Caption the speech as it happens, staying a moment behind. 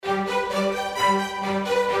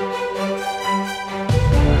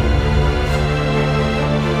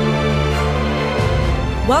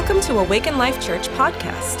Welcome to Awaken Life Church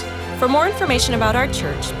podcast. For more information about our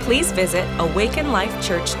church, please visit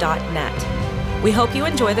awakenlifechurch.net. We hope you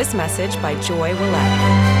enjoy this message by Joy Willett.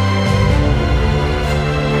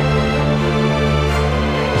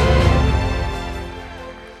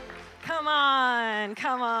 Come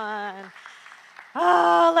on.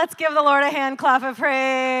 Oh, let's give the Lord a hand clap of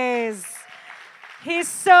praise. He's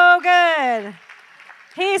so good.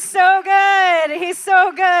 He's so good. He's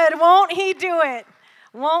so good. Won't he do it?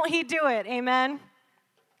 Won't he do it? Amen.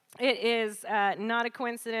 It is not a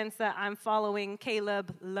coincidence that I'm following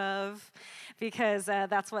Caleb Love, because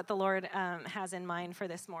that's what the Lord has in mind for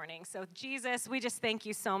this morning. So Jesus, we just thank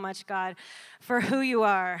you so much, God, for who you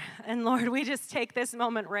are. And Lord, we just take this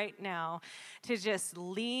moment right now to just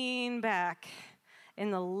lean back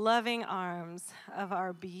in the loving arms of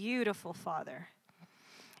our beautiful Father.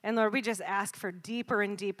 And Lord, we just ask for deeper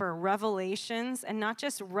and deeper revelations, and not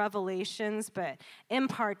just revelations, but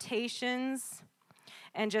impartations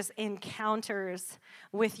and just encounters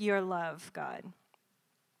with your love, God.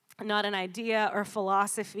 Not an idea or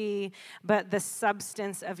philosophy, but the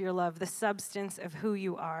substance of your love, the substance of who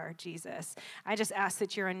you are, Jesus. I just ask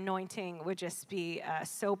that your anointing would just be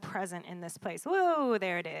so present in this place. Whoa,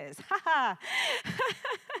 there it is. Ha ha.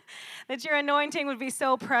 That your anointing would be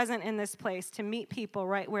so present in this place to meet people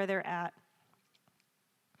right where they're at,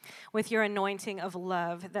 with your anointing of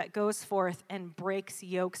love that goes forth and breaks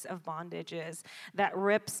yokes of bondages, that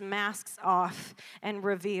rips masks off and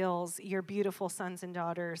reveals your beautiful sons and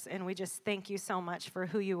daughters. And we just thank you so much for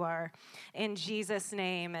who you are. In Jesus'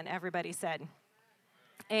 name, and everybody said,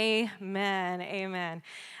 amen, amen.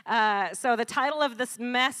 So the title of this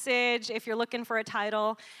message, if you're looking for a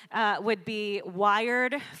title, would be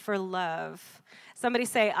Wired for Love. Somebody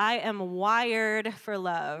say, I am wired for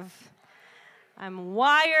love. I'm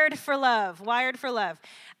wired for love, wired for love.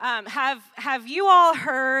 Have you all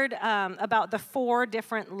heard about the 4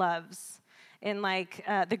 different loves? In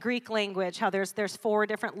the Greek language, how there's 4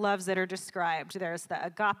 different loves that are described. There's the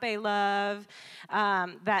agape love,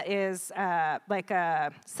 that is like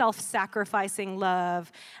a self-sacrificing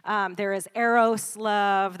love. There is eros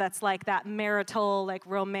love, that's like that marital, like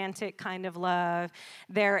romantic kind of love.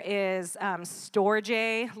 There is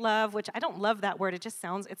storge love, which I don't love that word. It just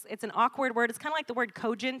sounds, it's an awkward word. It's kind of like the word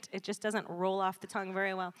cogent. It just doesn't roll off the tongue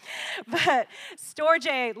very well. But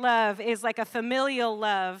storge love is like a familial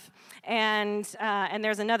love. And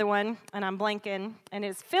there's another one, and I'm blanking, and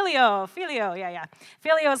it's filio, yeah.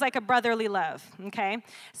 Filio is like a brotherly love, okay?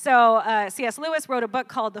 So C.S. Lewis wrote a book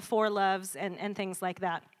called The 4 Loves and things like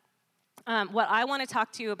that. What I want to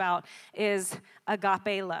talk to you about is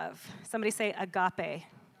agape love. Somebody say agape.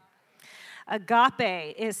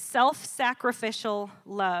 Agape is self-sacrificial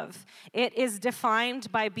love. It is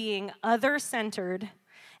defined by being other-centered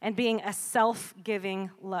and being a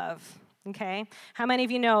self-giving love. Okay? How many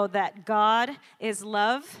of you know that God is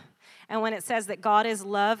love? And when it says that God is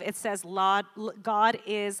love, it says God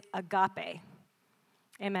is agape.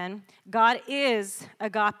 Amen. God is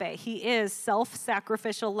agape. He is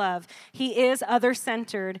self-sacrificial love. He is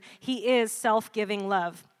other-centered. He is self-giving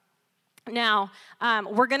love. Now,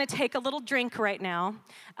 we're going to take a little drink right now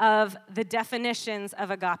of the definitions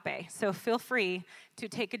of agape. So feel free to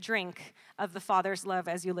take a drink of the Father's love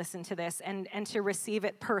as you listen to this and to receive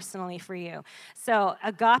it personally for you. So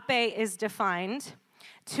agape is defined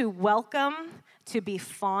to welcome, to be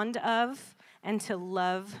fond of, and to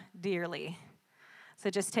love dearly.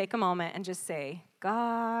 So just take a moment and just say,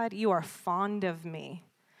 God, you are fond of me.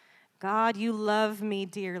 God, you love me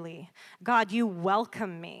dearly. God, you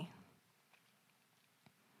welcome me.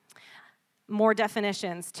 More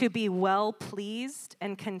definitions: to be well pleased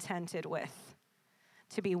and contented with.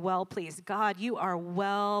 To be well pleased. God, you are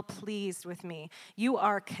well pleased with me. You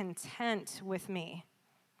are content with me.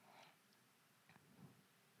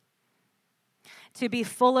 To be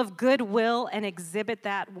full of goodwill and exhibit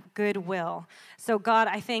that goodwill. So God,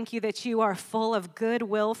 I thank you that you are full of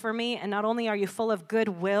goodwill for me, and not only are you full of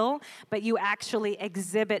goodwill, but you actually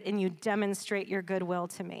exhibit and you demonstrate your goodwill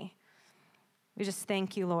to me. We just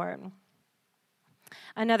thank you, Lord.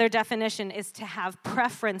 Another definition is to have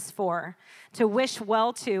preference for, to wish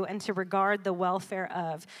well to, and to regard the welfare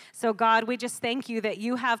of. So God, we just thank you that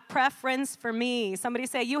you have preference for me. Somebody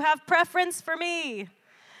say, you have preference for me.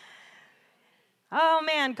 Oh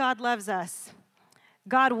man, God loves us.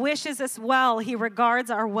 God wishes us well. He regards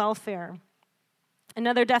our welfare.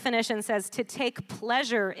 Another definition says to take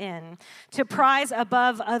pleasure in, to prize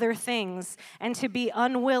above other things, and to be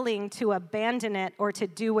unwilling to abandon it or to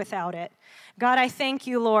do without it. God, I thank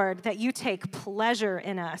you, Lord, that you take pleasure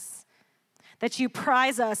in us, that you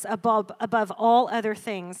prize us above all other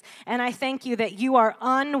things. And I thank you that you are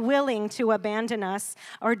unwilling to abandon us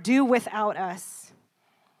or do without us.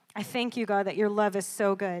 I thank you, God, that your love is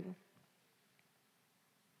so good.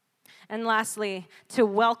 And lastly, to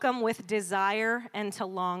welcome with desire and to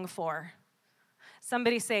long for.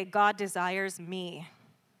 Somebody say, God desires me.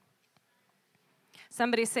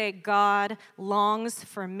 Somebody say, God longs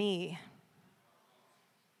for me.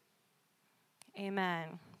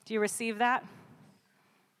 Amen. Do you receive that?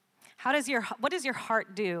 What does your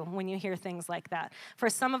heart do when you hear things like that? For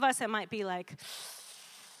some of us, it might be like,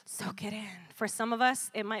 soak it in. For some of us,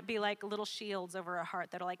 it might be like little shields over our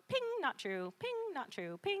heart that are like, ping, not true, ping, not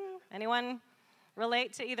true, ping. Anyone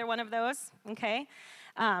relate to either one of those? Okay.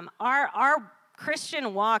 Our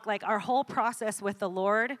Christian walk, like our whole process with the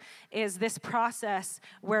Lord, is this process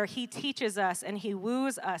where he teaches us and he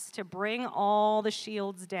woos us to bring all the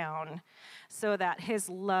shields down so that his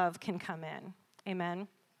love can come in. Amen.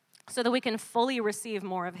 So that we can fully receive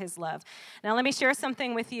more of his love. Now, let me share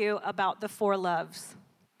something with you about the 4 loves.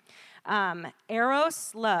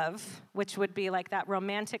 Eros love, which would be like that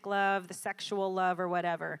romantic love, the sexual love or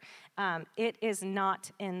whatever, it is not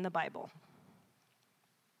in the Bible.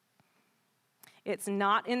 It's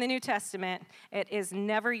not in the New Testament. It is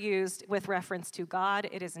never used with reference to God.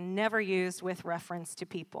 It is never used with reference to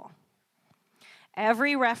people.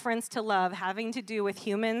 Every reference to love having to do with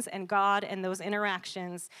humans and God and those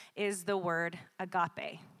interactions is the word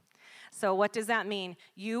agape. So what does that mean?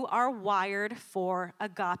 You are wired for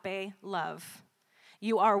agape love.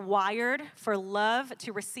 You are wired for love,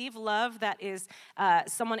 to receive love that is,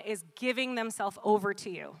 someone is giving themselves over to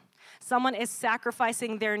you. Someone is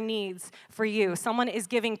sacrificing their needs for you. Someone is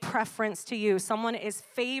giving preference to you. Someone is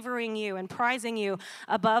favoring you and prizing you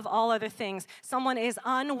above all other things. Someone is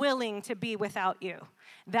unwilling to be without you.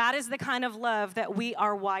 That is the kind of love that we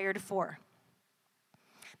are wired for.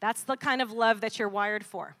 That's the kind of love that you're wired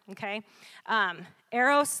for, okay?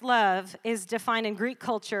 Eros love is defined in Greek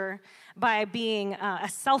culture by being a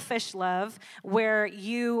selfish love where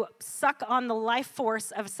you suck on the life force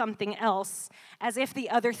of something else as if the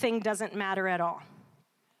other thing doesn't matter at all,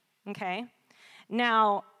 okay?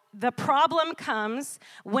 Now, the problem comes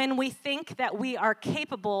when we think that we are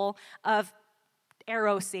capable of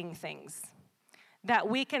erosing things, that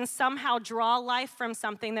we can somehow draw life from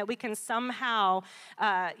something, that we can somehow,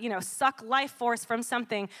 suck life force from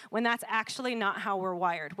something, when that's actually not how we're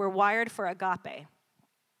wired. We're wired for agape,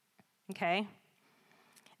 okay?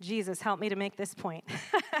 Jesus, help me to make this point.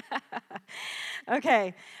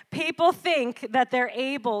 Okay, people think that they're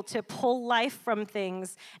able to pull life from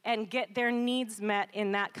things and get their needs met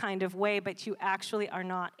in that kind of way, but you actually are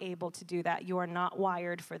not able to do that. You are not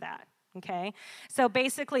wired for that. Okay, so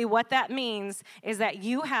basically what that means is that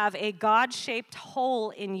you have a God-shaped hole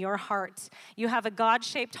in your heart. You have a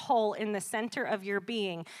God-shaped hole in the center of your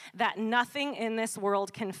being that nothing in this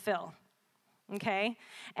world can fill. Okay,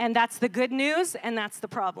 and that's the good news and that's the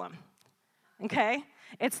problem. Okay,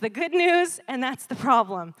 it's the good news and that's the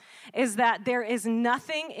problem, is that there is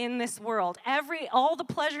nothing in this world. All the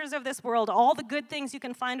pleasures of this world, all the good things you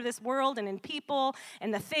can find in this world and in people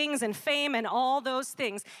and the things and fame and all those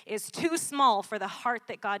things is too small for the heart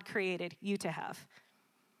that God created you to have.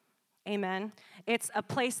 Amen. It's a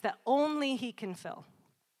place that only he can fill.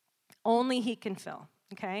 Only he can fill,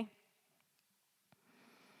 okay?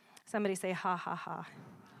 Somebody say, ha, ha, ha.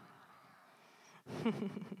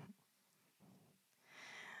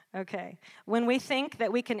 Okay. When we think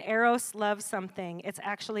that we can eros love something, it's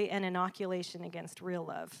actually an inoculation against real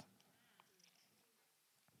love.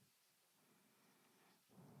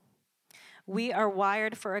 We are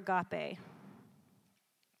wired for agape.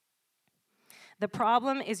 The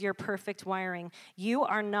problem is your perfect wiring. You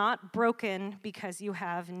are not broken because you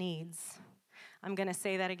have needs. I'm going to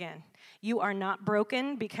say that again. You are not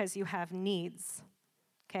broken because you have needs.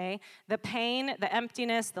 Okay? The pain, the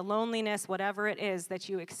emptiness, the loneliness, whatever it is that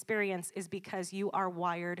you experience is because you are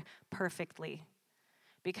wired perfectly.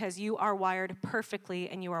 Because you are wired perfectly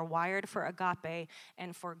and you are wired for agape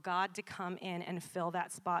and for God to come in and fill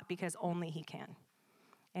that spot because only he can.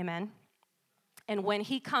 Amen? And when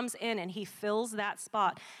he comes in and he fills that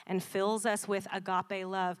spot and fills us with agape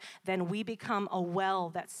love, then we become a well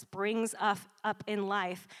that springs up in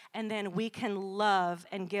life, and then we can love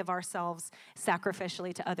and give ourselves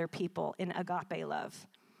sacrificially to other people in agape love.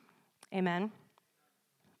 Amen?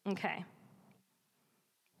 Okay.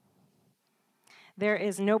 There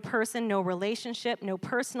is no person, no relationship, no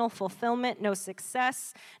personal fulfillment, no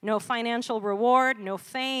success, no financial reward, no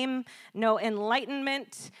fame, no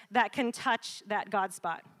enlightenment that can touch that God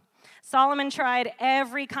spot. Solomon tried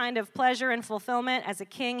every kind of pleasure and fulfillment. As a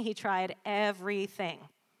king, he tried everything.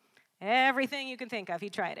 Everything you can think of, he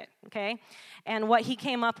tried it, okay? And what he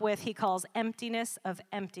came up with, he calls emptiness of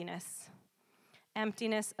emptiness.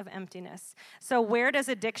 Emptiness of emptiness. So where does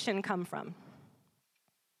addiction come from?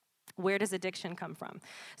 Where does addiction come from?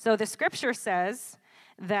 So the scripture says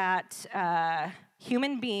that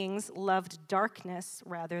human beings loved darkness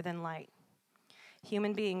rather than light.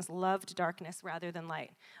 Human beings loved darkness rather than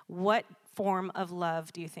light. What form of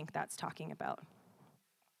love do you think that's talking about?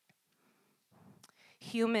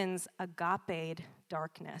 Humans agaped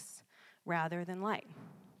darkness rather than light.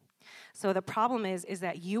 So the problem is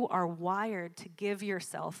that you are wired to give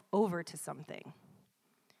yourself over to something.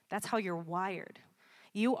 That's how you're wired.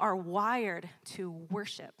 You are wired to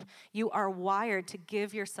worship. You are wired to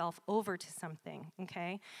give yourself over to something,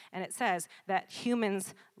 okay? And it says that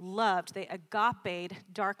humans loved, they agaped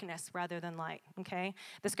darkness rather than light, okay?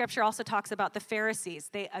 The scripture also talks about the Pharisees.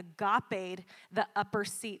 They agaped the upper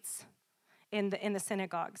seats in the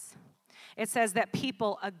synagogues. It says that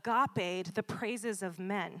people agaped the praises of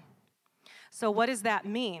men. So what does that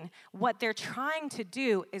mean? What they're trying to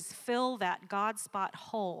do is fill that God spot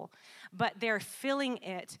hole, but they're filling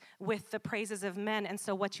it with the praises of men. And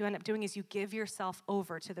so what you end up doing is you give yourself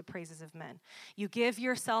over to the praises of men. You give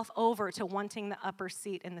yourself over to wanting the upper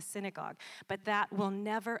seat in the synagogue, but that will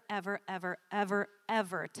never, ever, ever, ever,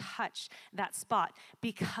 ever touch that spot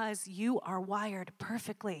because you are wired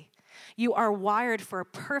perfectly. You are wired for a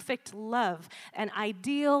perfect love, an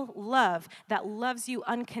ideal love that loves you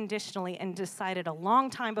unconditionally and decided a long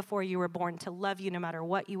time before you were born to love you no matter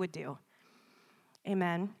what you would do.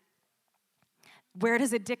 Amen. Where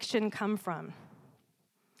does addiction come from?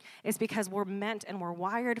 It's because we're meant and we're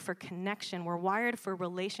wired for connection. We're wired for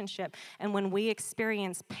relationship. And when we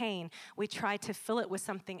experience pain, we try to fill it with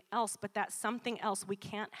something else, but that something else, we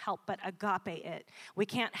can't help but agape it. We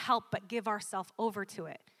can't help but give ourselves over to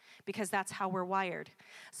it, because that's how we're wired.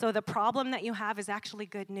 So the problem that you have is actually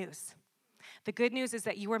good news. The good news is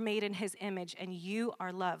that you were made in his image and you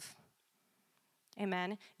are love.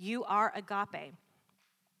 Amen. You are agape.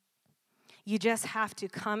 You just have to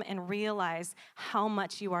come and realize how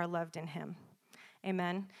much you are loved in him.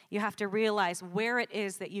 Amen. You have to realize where it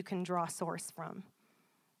is that you can draw source from.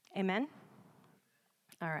 Amen.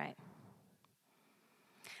 All right.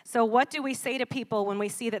 So what do we say to people when we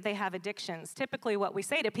see that they have addictions? Typically what we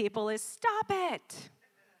say to people is, stop it.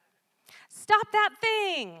 Stop that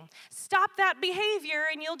thing. Stop that behavior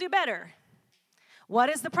and you'll do better. What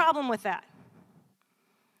is the problem with that?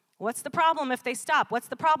 What's the problem if they stop? What's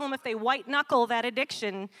the problem if they white knuckle that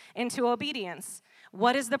addiction into obedience?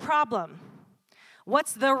 What is the problem?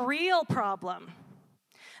 What's the real problem?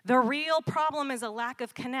 The real problem is a lack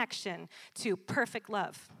of connection to perfect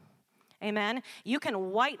love. Amen? You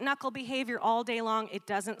can white-knuckle behavior all day long. It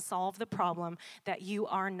doesn't solve the problem that you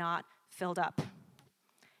are not filled up.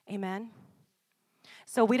 Amen?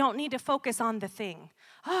 So we don't need to focus on the thing.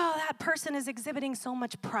 Oh, that person is exhibiting so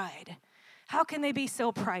much pride. How can they be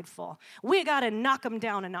so prideful? We got to knock them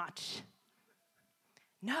down a notch.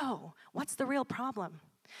 No. What's the real problem?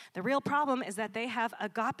 The real problem is that they have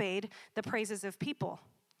agaped the praises of people.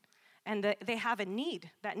 And they have a need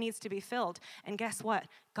that needs to be filled. And guess what?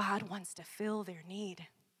 God wants to fill their need.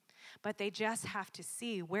 But they just have to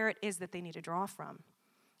see where it is that they need to draw from.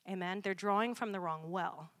 Amen? They're drawing from the wrong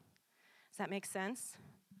well. Does that make sense?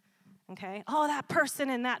 Okay? Oh, that person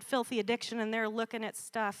in that filthy addiction, and they're looking at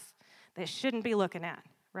stuff they shouldn't be looking at,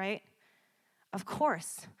 right? Of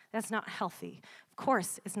course, that's not healthy. Of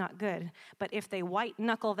course, it's not good. But if they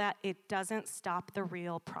white-knuckle that, it doesn't stop the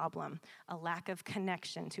real problem, a lack of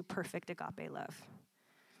connection to perfect agape love.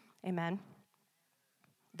 Amen?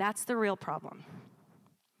 That's the real problem.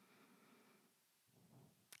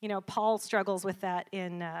 You know, Paul struggles with that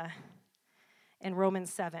in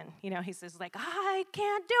Romans 7. You know, he says, like, I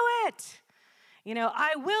can't do it. You know,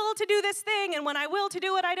 I will to do this thing, and when I will to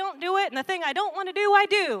do it, I don't do it, and the thing I don't want to do, I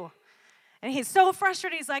do. And he's so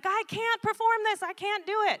frustrated. He's like, I can't perform this. I can't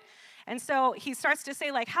do it. And so he starts to say,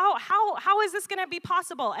 like, how is this going to be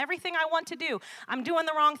possible? Everything I want to do, I'm doing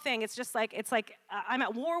the wrong thing. It's like I'm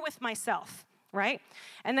at war with myself, right?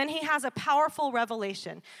 And then he has a powerful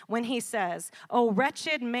revelation when he says, oh,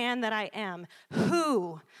 wretched man that I am,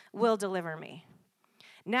 who will deliver me?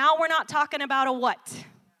 Now we're not talking about a what.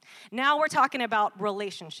 Now we're talking about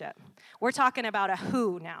relationship. We're talking about a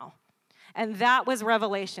who now. And that was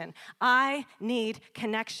revelation. I need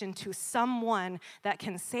connection to someone that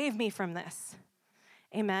can save me from this.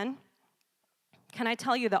 Amen? Can I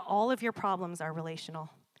tell you that all of your problems are relational?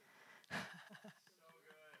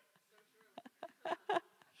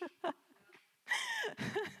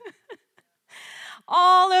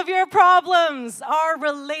 All of your problems are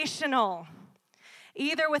relational,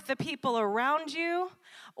 either with the people around you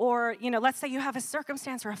or, let's say you have a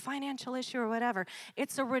circumstance or a financial issue or whatever.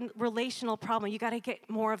 It's a relational problem. You got to get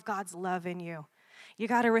more of God's love in you. You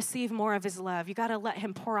got to receive more of his love. You got to let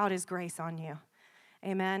him pour out his grace on you.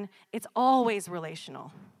 Amen? It's always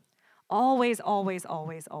relational. Always, always,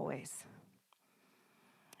 always, always.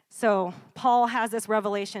 So Paul has this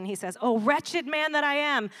revelation. He says, "Oh, wretched man that I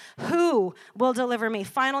am, who will deliver me?"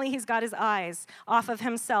 Finally, he's got his eyes off of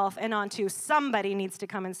himself and onto somebody needs to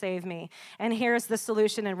come and save me. And here's the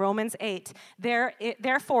solution in Romans 8.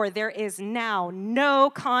 Therefore, there is now no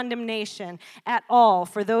condemnation at all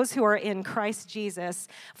for those who are in Christ Jesus.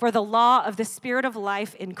 For the law of the Spirit of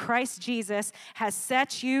life in Christ Jesus has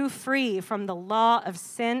set you free from the law of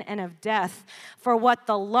sin and of death. For what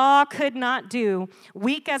the law could not do,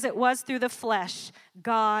 weak as it was through the flesh,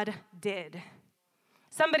 God did.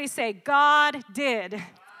 Somebody say, God did.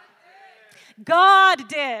 God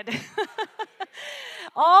did.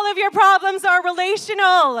 All of your problems are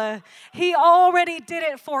relational. He already did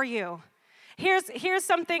it for you. Here's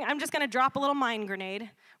something, I'm just going to drop a little mind grenade.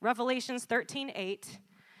 Revelations 13:8.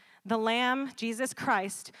 The Lamb, Jesus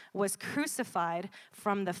Christ, was crucified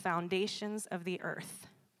from the foundations of the earth.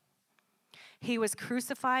 He was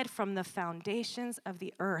crucified from the foundations of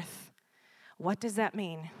the earth. What does that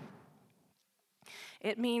mean?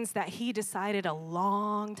 It means that he decided a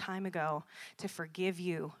long time ago to forgive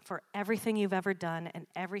you for everything you've ever done and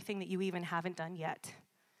everything that you even haven't done yet.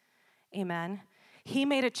 Amen. He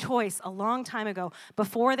made a choice a long time ago,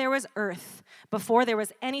 before there was earth, before there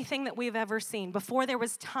was anything that we've ever seen, before there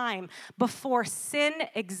was time, before sin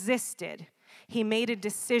existed. He made a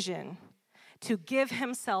decision to give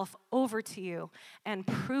himself over to you and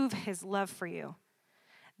prove his love for you.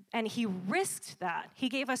 And he risked that. He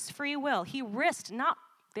gave us free will. He risked, not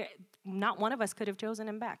one of us could have chosen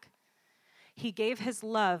him back. He gave his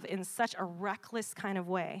love in such a reckless kind of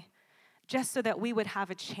way, just so that we would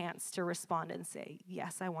have a chance to respond and say,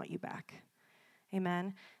 yes, I want you back.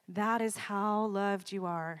 Amen. That is how loved you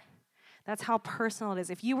are. That's how personal it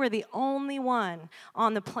is. If you were the only one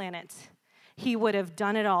on the planet, he would have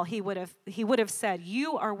done it all. He would have said,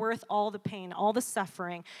 you are worth all the pain, all the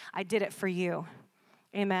suffering. I did it for you.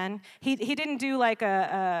 Amen. He didn't do like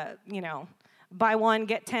a buy one,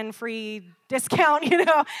 get 10 free discount,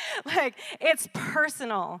 Like, it's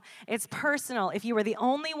personal. It's personal. If you were the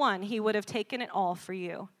only one, he would have taken it all for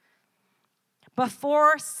you.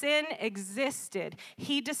 Before sin existed,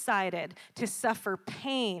 he decided to suffer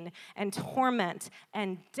pain and torment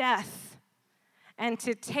and death, and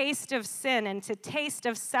to taste of sin and to taste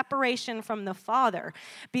of separation from the Father,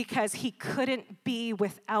 because he couldn't be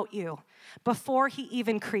without you before he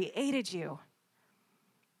even created you.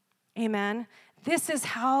 Amen. This is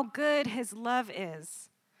how good his love is.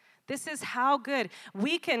 This is how good.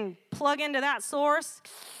 We can plug into that source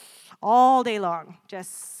all day long.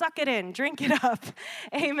 Just suck it in, drink it up.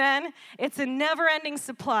 Amen. It's a never-ending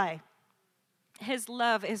supply. His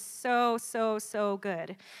love is so, so, so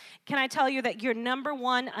good. Can I tell you that your number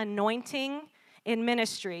one anointing in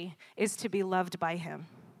ministry is to be loved by him?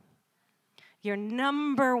 Your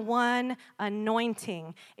number one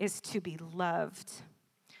anointing is to be loved.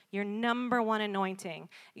 Your number one anointing.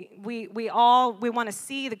 We want to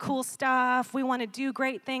see the cool stuff. We want to do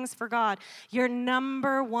great things for God. Your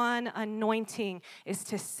number one anointing is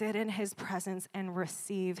to sit in his presence and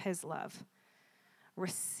receive his love.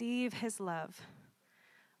 Receive his love.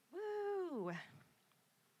 Woo.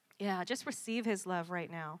 Yeah, just receive his love right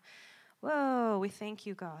now. Whoa, we thank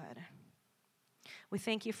you, God. We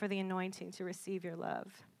thank you for the anointing to receive your love.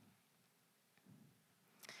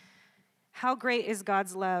 How great is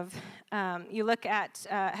God's love? You look at,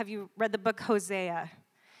 have you read the book Hosea?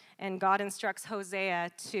 And God instructs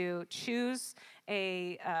Hosea to choose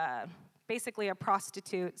basically a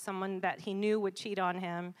prostitute, someone that he knew would cheat on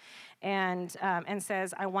him, and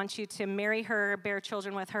says, I want you to marry her, bear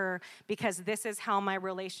children with her, because this is how my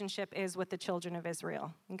relationship is with the children of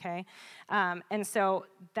Israel, okay? And so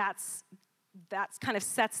that's kind of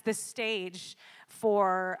sets the stage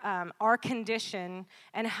for our condition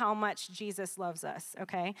and how much Jesus loves us,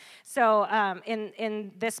 okay? So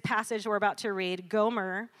in this passage we're about to read,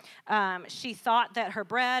 Gomer, she thought that her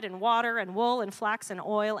bread and water and wool and flax and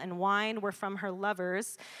oil and wine were from her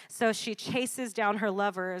lovers, so she chases down her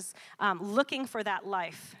lovers looking for that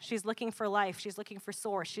life. She's looking for life. She's looking for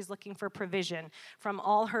source. She's looking for provision from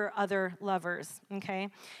all her other lovers, okay?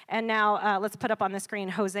 And now let's put up on the screen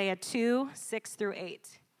Hosea 2, 6 through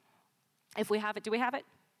 8. If we have it, do we have it?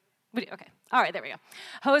 Okay. All right, there we go.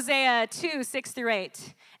 Hosea 2, 6 through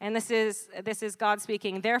 8. And this is God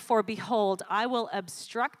speaking. Therefore, behold, I will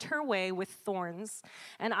obstruct her way with thorns,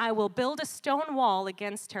 and I will build a stone wall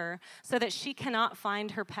against her, so that she cannot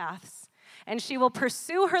find her paths. And she will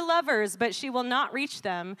pursue her lovers, but she will not reach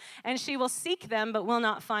them. And she will seek them, but will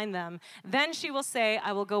not find them. Then she will say,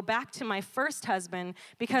 I will go back to my first husband,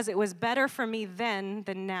 because it was better for me then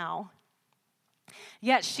than now.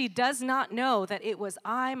 Yet she does not know that it was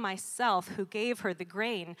I myself who gave her the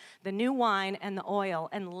grain, the new wine, and the oil,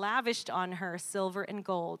 and lavished on her silver and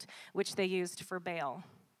gold, which they used for Baal.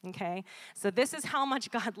 Okay, so this is how much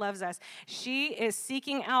God loves us. She is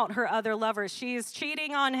seeking out her other lovers. She is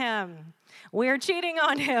cheating on him. We're cheating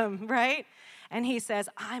on him, right? And he says,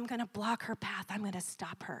 I'm going to block her path. I'm going to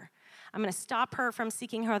stop her. I'm going to stop her from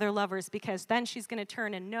seeking her other lovers, because then she's going to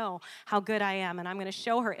turn and know how good I am. And I'm going to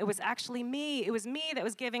show her it was actually me. It was me that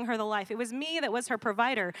was giving her the life. It was me that was her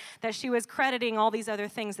provider, that she was crediting all these other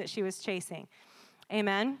things that she was chasing.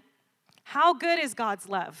 Amen? How good is God's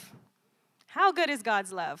love? How good is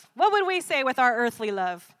God's love? What would we say with our earthly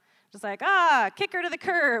love? Just like, kick her to the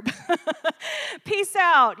curb. Peace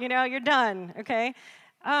out. You're done, okay?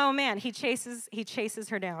 Oh, man, he chases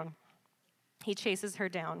her down. He chases her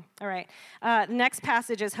down. All right. Next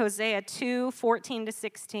passage is Hosea 2, 14 to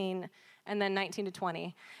 16, and then 19 to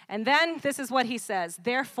 20. And then this is what he says.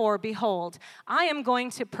 Therefore, behold, I am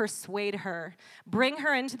going to persuade her, bring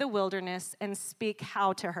her into the wilderness, and speak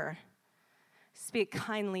how to her? Speak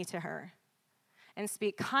kindly to her. And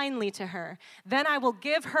speak kindly to her. Then I will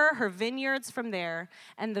give her her vineyards from there,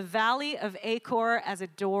 and the valley of Achor as a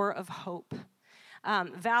door of hope.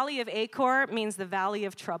 Valley of Achor means the valley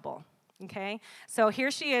of trouble. Okay, so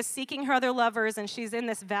here she is seeking her other lovers, and she's in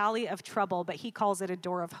this valley of trouble, but he calls it a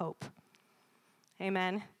door of hope.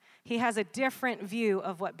 Amen. He has a different view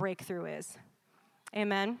of what breakthrough is.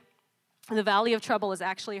 Amen. The valley of trouble is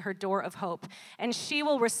actually her door of hope. And she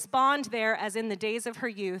will respond there as in the days of her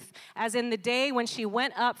youth, as in the day when she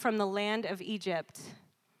went up from the land of Egypt.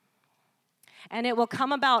 And it will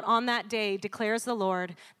come about on that day, declares the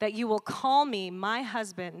Lord, that you will call me my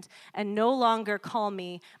husband and no longer call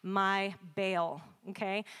me my Baal.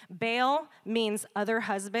 Okay? Baal means other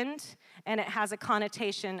husband, and it has a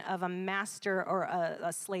connotation of a master or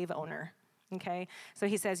a slave owner. Okay? So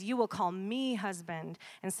he says, you will call me husband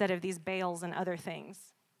instead of these Baals and other things.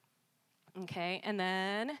 Okay? And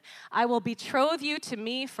then, I will betroth you to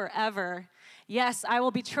me forever. Yes, I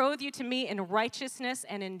will betroth you to me in righteousness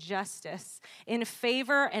and in justice, in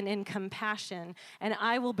favor and in compassion, and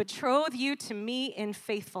I will betroth you to me in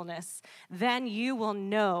faithfulness. Then you will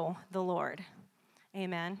know the Lord.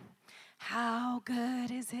 Amen. How good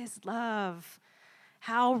is his love?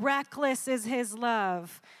 How reckless is his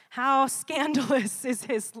love? How scandalous is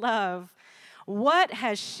his love? What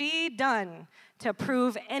has she done to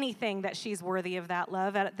prove anything that she's worthy of that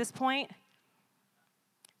love at this point?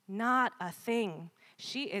 Not a thing.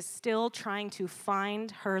 She is still trying to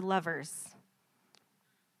find her lovers.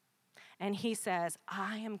 And he says,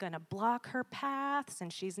 I am going to block her paths,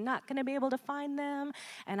 and she's not going to be able to find them,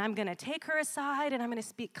 and I'm going to take her aside, and I'm going to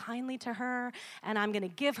speak kindly to her, and I'm going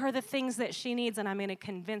to give her the things that she needs, and I'm going to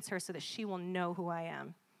convince her so that she will know who I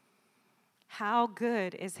am. How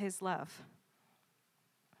good is his love?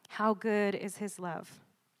 How good is his love?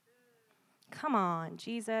 Come on,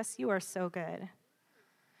 Jesus, you are so good.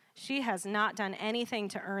 She has not done anything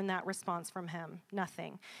to earn that response from him.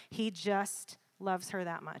 Nothing. He just loves her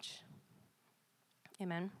that much.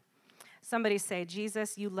 Amen. Somebody say,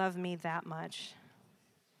 Jesus, you love me that much.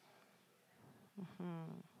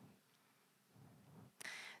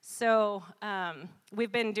 So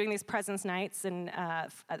we've been doing these presence nights, and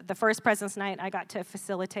the first presence night, I got to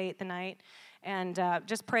facilitate the night. And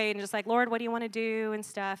just prayed and just like, Lord, what do you want to do and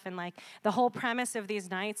stuff? And like the whole premise of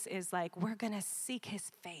these nights is like, we're going to seek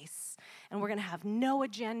his face, and we're going to have no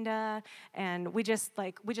agenda, and we just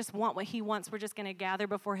want what he wants. We're just going to gather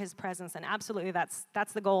before his presence. And absolutely, that's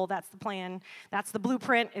the goal. That's the plan. That's the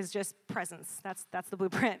blueprint, is just presence. That's the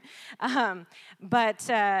blueprint. But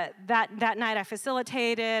that night I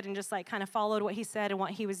facilitated and just like kind of followed what he said and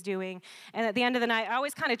what he was doing. And at the end of the night, I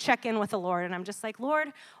always kind of check in with the Lord, and I'm just like,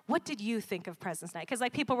 Lord, what did you think of Presence Night? Because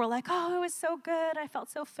like people were like, oh, it was so good. I felt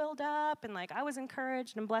so filled up, and like I was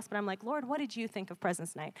encouraged and blessed. But I'm like, Lord, what did you think of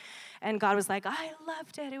Presence Night? And God was like, I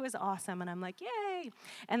loved it. It was awesome. And I'm like, yay.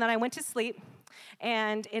 And then I went to sleep,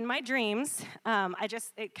 and in my dreams,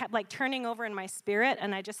 it kept like turning over in my spirit,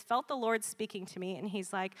 and I just felt the Lord speaking to me, and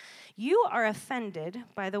he's like, you are offended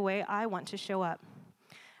by the way I want to show up.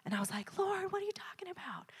 And I was like, Lord, what are you talking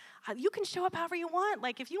about? You can show up however you want.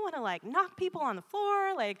 Like, if you want to, like, knock people on the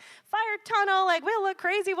floor, like, fire tunnel, like, we'll look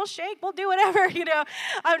crazy, we'll shake, we'll do whatever,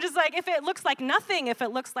 I'm just like, if it looks like nothing, if it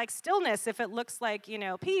looks like stillness, if it looks like,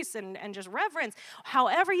 peace and just reverence,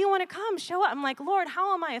 however you want to come, show up. I'm like, Lord,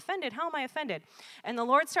 how am I offended? How am I offended? And the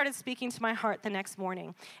Lord started speaking to my heart the next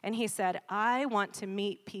morning. And he said, I want to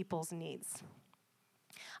meet people's needs.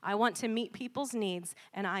 I want to meet people's needs,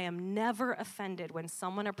 and I am never offended when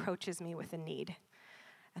someone approaches me with a need.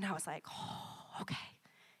 And I was like, oh, okay.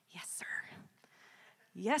 Yes, sir.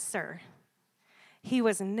 Yes, sir. He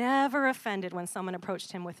was never offended when someone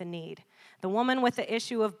approached him with a need. The woman with the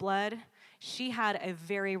issue of blood, she had a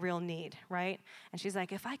very real need, right? And she's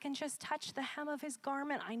like, if I can just touch the hem of his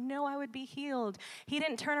garment, I know I would be healed. He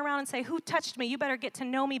didn't turn around and say, who touched me? You better get to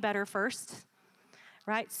know me better first,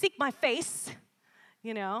 right? Seek my face.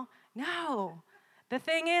 No. The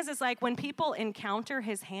thing is like when people encounter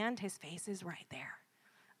his hand, his face is right there.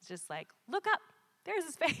 It's just like, look up, there's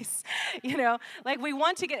his face. Like we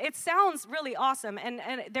want to it sounds really awesome, and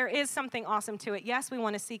there is something awesome to it. Yes, we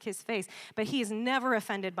want to seek his face, but he is never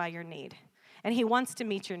offended by your need, and he wants to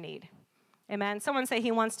meet your need. Amen. Someone say,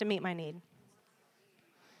 he wants to meet my need.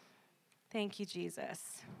 Thank you,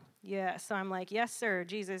 Jesus. Yeah, so I'm like, yes, sir,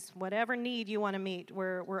 Jesus, whatever need you want to meet,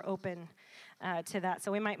 we're open to that.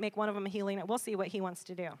 So we might make one of them healing. We'll see what he wants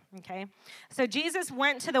to do, okay? So Jesus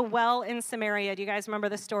went to the well in Samaria. Do you guys remember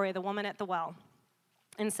the story, the woman at the well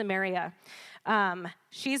in Samaria?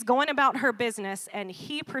 She's going about her business, and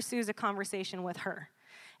he pursues a conversation with her,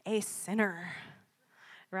 a sinner.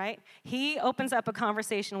 Right? He opens up a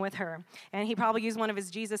conversation with her, and he probably used one of his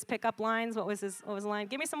Jesus pickup lines. What was the line?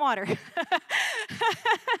 Give me some water.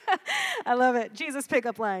 I love it. Jesus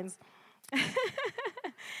pickup lines.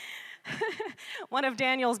 One of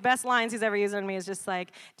Daniel's best lines he's ever used on me is just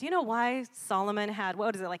like, do you know why Solomon had,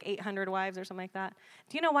 800 wives or something like that?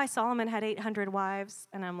 Do you know why Solomon had 800 wives?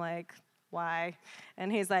 And I'm like, why?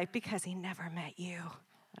 And he's like, because he never met you.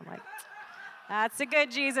 I'm like, that's a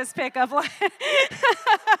good Jesus pickup line.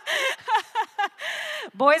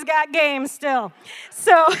 Boys got game still.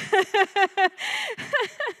 So,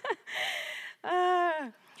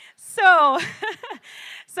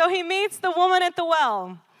 so he meets the woman at the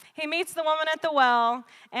well.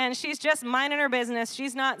 And she's just minding her business.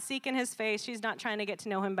 She's not seeking his face. She's not trying to get to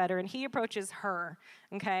know him better. And he approaches her,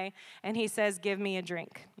 okay? And he says, give me a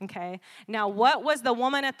drink, okay? Now, what was the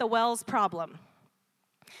woman at the well's problem?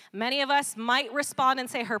 Many of us might respond and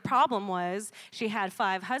say her problem was she had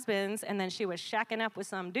 5 husbands, and then she was shacking up with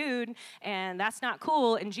some dude, and that's not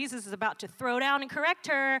cool, and Jesus is about to throw down and correct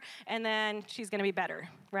her, and then she's going to be better,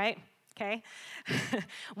 right? Okay?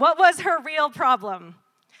 What was her real problem?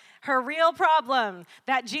 Her real problem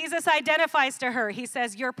that Jesus identifies to her. He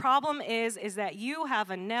says, your problem is that you have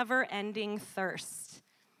a never-ending thirst.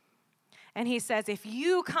 And he says, if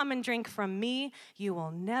you come and drink from me, you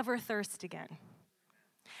will never thirst again.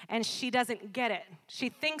 And she doesn't get it. She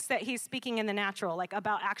thinks that he's speaking in the natural, like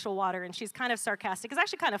about actual water, and she's kind of sarcastic. It's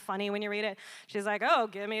actually kind of funny when you read it. She's like, oh,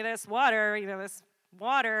 give me this water,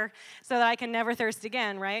 so that I can never thirst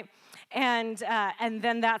again, right? And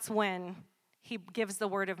then that's when he gives the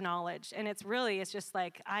word of knowledge. And it's just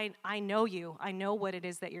like, I know you. I know what it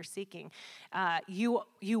is that you're seeking. You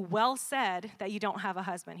well said that you don't have a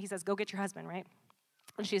husband. He says, go get your husband, right?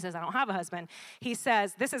 And she says, I don't have a husband. He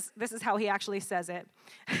says, this is how he actually says it.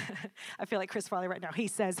 I feel like Chris Farley right now. He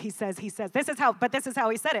says. This is how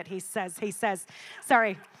he said it. He says.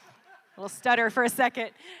 Sorry, a little stutter for a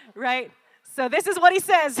second, right? So this is what he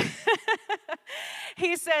says.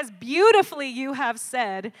 He says, beautifully you have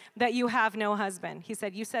said that you have no husband. He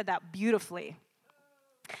said, you said that beautifully,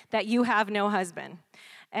 that you have no husband.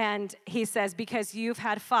 And he says, because you've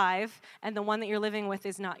had 5, and the one that you're living with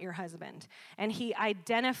is not your husband. And he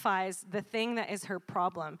identifies the thing that is her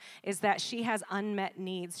problem, is that she has unmet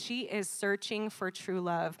needs. She is searching for true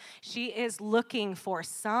love. She is looking for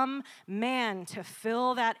some man to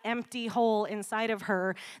fill that empty hole inside of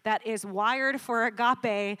her that is wired for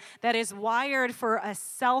agape, that is wired for a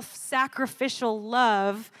self-sacrificial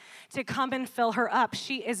love to come and fill her up.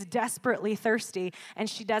 She is desperately thirsty, and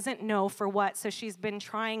she doesn't know for what, so she's been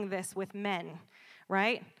trying this with men,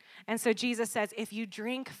 right? And so Jesus says, if you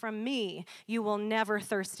drink from me, you will never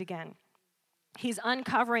thirst again. He's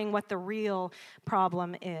uncovering what the real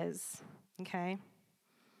problem is, okay?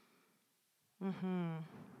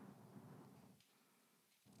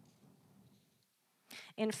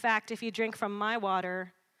 In fact, if you drink from my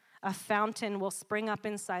water, a fountain will spring up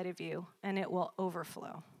inside of you, and it will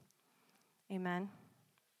overflow. Amen.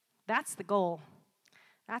 That's the goal.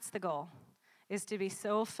 That's the goal, is to be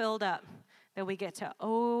so filled up that we get to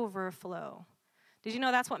overflow. Did you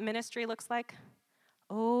know that's what ministry looks like?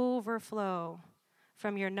 Overflow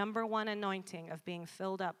from your number one anointing of being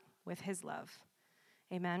filled up with his love.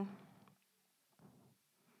 Amen.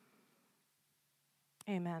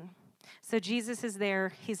 Amen. So Jesus is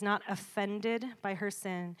there. He's not offended by her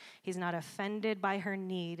sin. He's not offended by her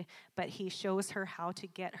need, but he shows her how to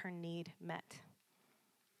get her need met.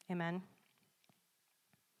 Amen.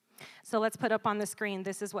 So let's put up on the screen,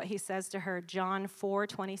 this is what he says to her, John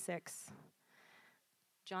 4:26.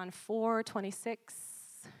 John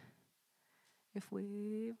 4:26.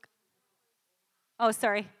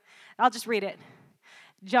 I'll just read it.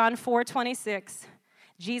 John 4:26.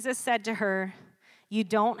 Jesus said to her, "You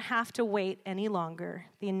don't have to wait any longer.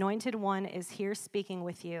 The Anointed One is here speaking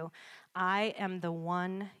with you. I am the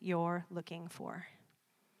one you're looking for."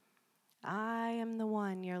 I am the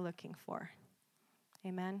one you're looking for.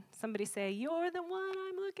 Amen. Somebody say, "You're the one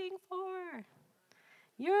I'm looking for."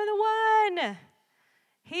 You're the one.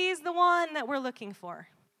 He's the one that we're looking for.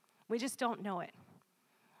 We just don't know it.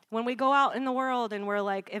 When we go out in the world and we're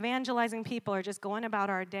like evangelizing people or just going about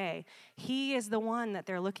our day, he is the one that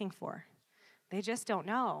they're looking for. They just don't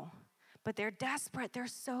know. But they're desperate. They're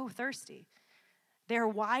so thirsty. They're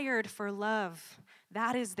wired for love.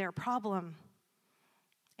 That is their problem.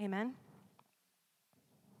 Amen?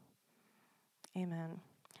 Amen.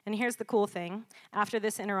 And here's the cool thing. After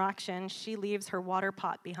this interaction, she leaves her water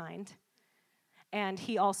pot behind. And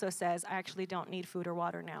he also says, "I actually don't need food or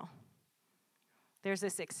water now." There's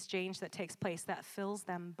this exchange that takes place that fills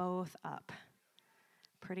them both up.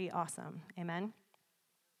 Pretty awesome. Amen?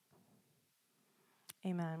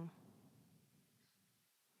 Amen.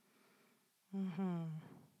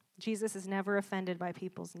 Jesus is never offended by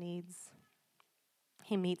people's needs.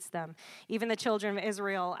 He meets them. Even the children of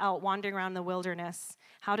Israel out wandering around the wilderness,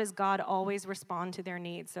 how does God always respond to their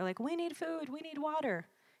needs? They're like, "We need food, we need water.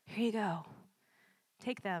 Here you go.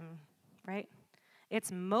 Take them," right?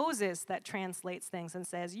 It's Moses that translates things and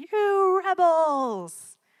says, "You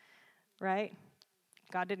rebels," right?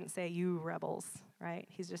 God didn't say, "You rebels," right?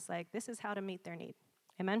 He's just like, this is how to meet their need.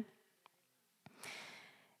 Amen?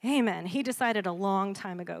 Amen. He decided a long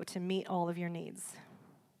time ago to meet all of your needs.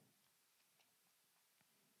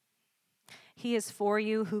 He is for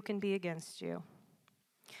you. Who can be against you?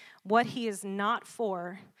 What he is not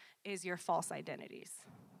for is your false identities.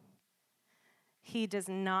 He does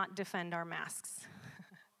not defend our masks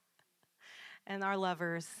and our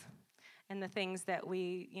lovers and the things that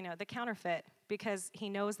we, the counterfeit, because he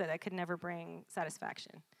knows that could never bring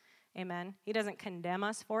satisfaction. Amen. He doesn't condemn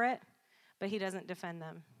us for it, but he doesn't defend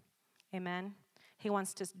them. Amen. He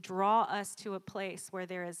wants to draw us to a place where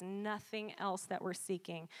there is nothing else that we're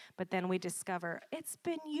seeking, but then we discover it's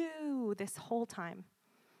been you this whole time.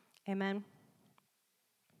 Amen.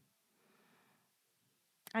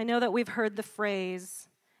 I know that we've heard the phrase,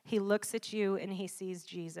 he looks at you and he sees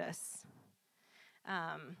Jesus.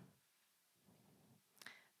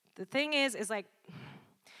 The thing is like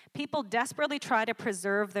people desperately try to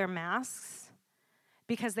preserve their masks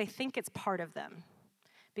because they think it's part of them,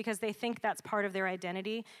 because they think that's part of their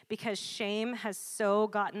identity, because shame has so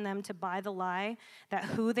gotten them to buy the lie that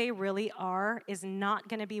who they really are is not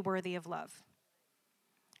going to be worthy of love.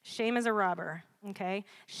 Shame is a robber, okay?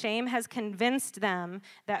 Shame has convinced them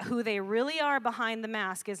that who they really are behind the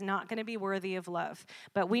mask is not going to be worthy of love.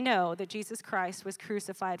 But we know that Jesus Christ was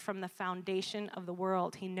crucified from the foundation of the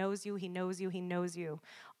world. He knows you, he knows you, he knows you,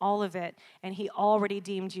 all of it. And he already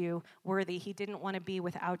deemed you worthy. He didn't want to be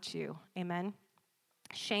without you. Amen?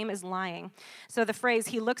 Shame is lying. So the phrase,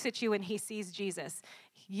 he looks at you and he sees Jesus.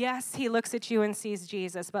 Yes, he looks at you and sees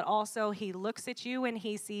Jesus, but also he looks at you and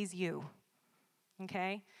he sees you.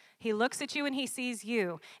 Okay? He looks at you and he sees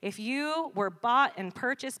you. If you were bought and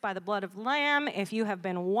purchased by the blood of the Lamb, if you have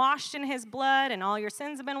been washed in his blood and all your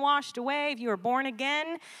sins have been washed away, if you are born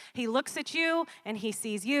again, he looks at you and he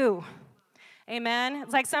sees you. Amen.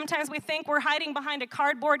 It's like sometimes we think we're hiding behind a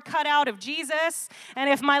cardboard cutout of Jesus, and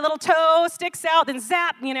if my little toe sticks out, then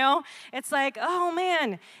zap, It's like, oh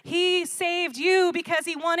man, he saved you because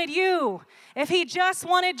he wanted you. If he just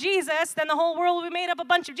wanted Jesus, then the whole world would be made up a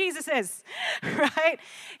bunch of Jesuses, right?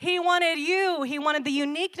 He wanted you. He wanted the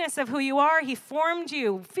uniqueness of who you are. He formed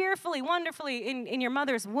you fearfully, wonderfully in your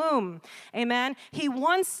mother's womb. Amen. He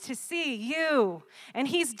wants to see you, and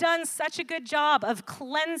he's done such a good job of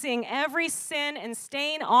cleansing every sin and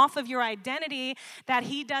stain off of your identity that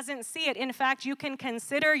he doesn't see it. In fact, you can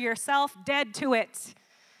consider yourself dead to it.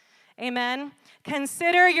 Amen.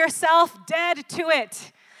 Consider yourself dead to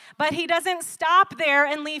it. But he doesn't stop there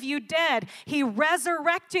and leave you dead. He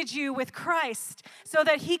resurrected you with Christ so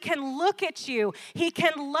that he can look at you, he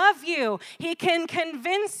can love you, he can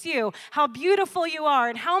convince you how beautiful you are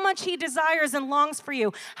and how much he desires and longs for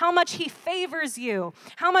you, how much he favors you,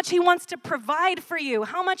 how much he wants to provide for you,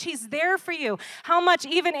 how much he's there for you, how much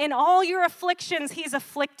even in all your afflictions he's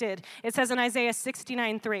afflicted. It says in Isaiah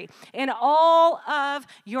 69:3, in all of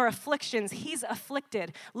your afflictions he's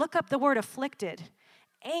afflicted. Look up the word afflicted.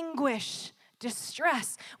 Anguish,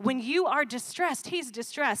 distress. When you are distressed, he's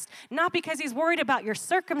distressed, not because he's worried about your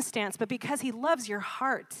circumstance, but because he loves your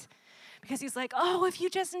heart. Because he's like, oh, if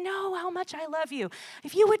you just know how much I love you,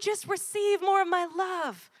 if you would just receive more of my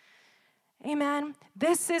love. Amen.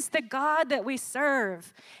 This is the God that we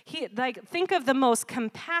serve. Think of the most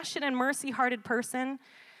compassionate and mercy-hearted person.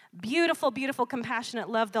 Beautiful, beautiful, compassionate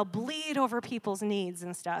love. They'll bleed over people's needs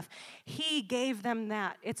and stuff. He gave them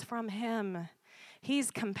that. It's from him.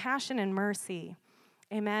 He's compassion and mercy.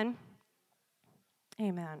 Amen.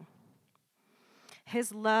 Amen.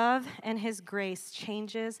 His love and his grace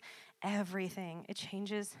changes everything. It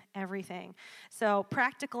changes everything. So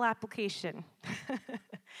practical application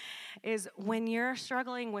is when you're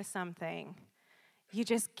struggling with something, you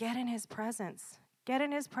just get in his presence. Get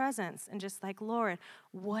in his presence and just like, Lord,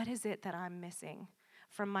 what is it that I'm missing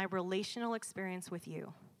from my relational experience with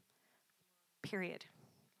you? Period.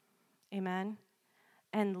 Amen.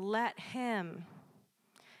 And let him,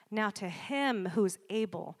 now to him who's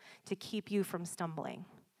able to keep you from stumbling.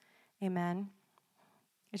 Amen.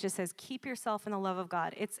 It just says, keep yourself in the love of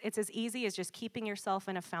God. It's as easy as just keeping yourself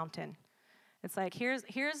in a fountain. It's like, here's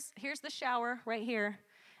the shower right here.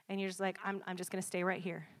 And you're just like, I'm just going to stay right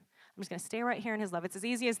here. I'm just going to stay right here in his love. It's as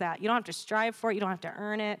easy as that. You don't have to strive for it. You don't have to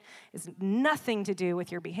earn it. It's nothing to do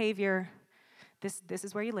with your behavior. This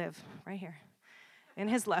is where you live, right here, in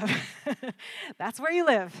his love. That's where you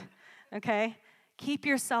live, okay? Keep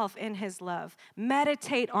yourself in his love.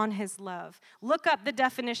 Meditate on his love. Look up the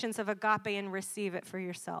definitions of agape and receive it for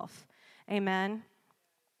yourself. Amen.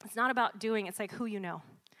 It's not about doing, it's like who you know.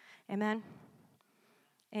 Amen.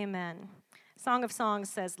 Amen. Song of Songs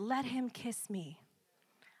says, let him kiss me.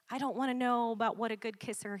 I don't want to know about what a good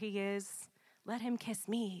kisser he is. Let him kiss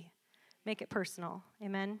me. Make it personal.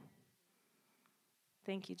 Amen.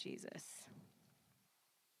 Thank you, Jesus.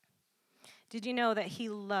 Did you know that he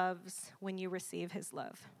loves when you receive his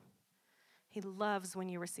love? He loves when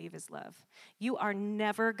you receive his love. You are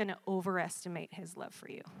never going to overestimate his love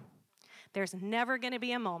for you. There's never going to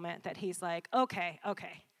be a moment that he's like, okay,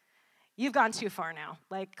 you've gone too far now.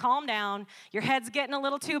 Like, calm down. Your head's getting a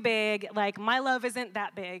little too big. Like, my love isn't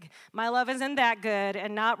that big. My love isn't that good,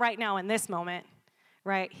 and not right now in this moment,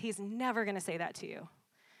 right? He's never going to say that to you.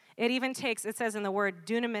 It even takes, it says in the word,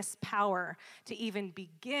 dunamis power to even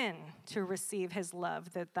begin to receive his love,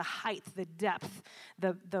 the height, the depth,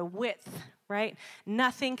 the width, right?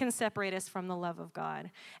 Nothing can separate us from the love of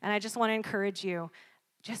God. And I just want to encourage you,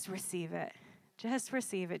 just receive it. Just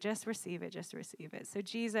receive it, just receive it, just receive it. So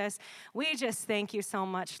Jesus, we just thank you so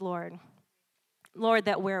much, Lord. Lord,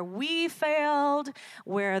 that where we failed,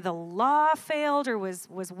 where the law failed or was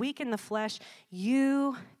weak in the flesh,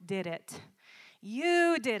 you did it.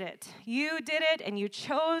 You did it. You did it, and you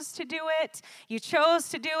chose to do it. You chose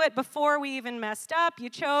to do it before we even messed up. You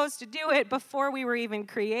chose to do it before we were even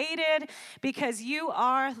created, because you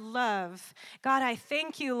are love. God, I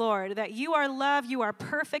thank you, Lord, that you are love. You are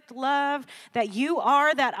perfect love, that you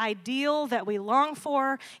are that ideal that we long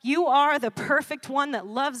for. You are the perfect one that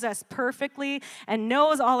loves us perfectly and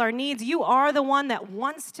knows all our needs. You are the one that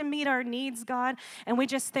wants to meet our needs, God, and we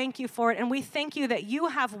just thank you for it. And we thank you that you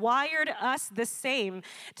have wired us the same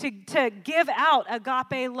to give out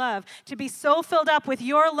agape love, to be so filled up with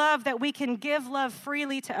your love that we can give love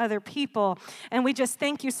freely to other people. And we just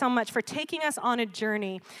thank you so much for taking us on a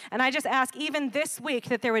journey. And I just ask even this week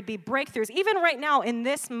that there would be breakthroughs, even right now in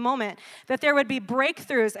this moment, that there would be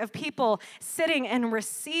breakthroughs of people sitting and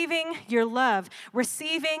receiving your love,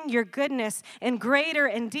 receiving your goodness in greater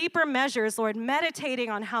and deeper measures, Lord, meditating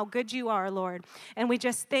on how good you are, Lord. And we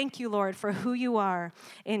just thank you, Lord, for who you are.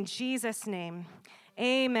 In Jesus' name.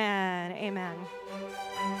 Amen. Amen.